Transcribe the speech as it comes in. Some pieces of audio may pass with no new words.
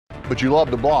but you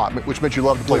loved to block, which meant you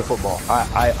loved to play football.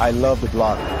 I love to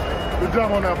block. Good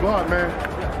job on that block, man.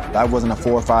 I wasn't a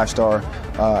 4 or 5 star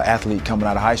athlete coming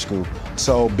out of high school.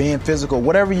 So being physical,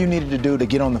 whatever you needed to do to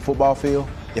get on the football field,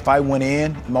 if I went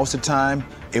in, most of the time,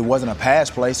 it wasn't a pass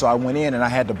play, so I went in and I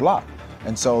had to block.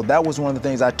 And so that was one of the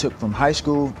things I took from high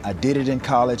school. I did it in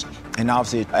college, and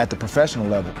obviously at the professional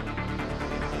level.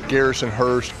 Garrison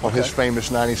Hurst on his famous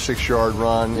 96-yard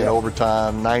run in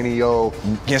overtime,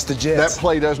 90-0. Against the Jets. That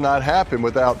play does not happen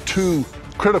without 2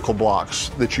 critical blocks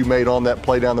that you made on that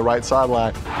play down the right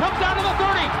sideline. Comes down to the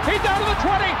 30, he's down to the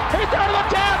 20, he's down to the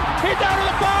 10, he's down to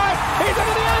the 5, he's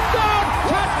into the end zone.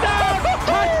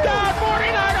 Touchdown,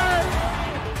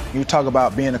 49ers! You talk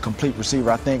about being a complete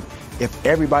receiver. I think if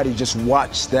everybody just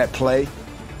watched that play,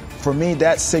 for me,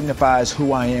 that signifies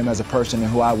who I am as a person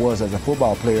and who I was as a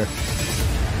football player.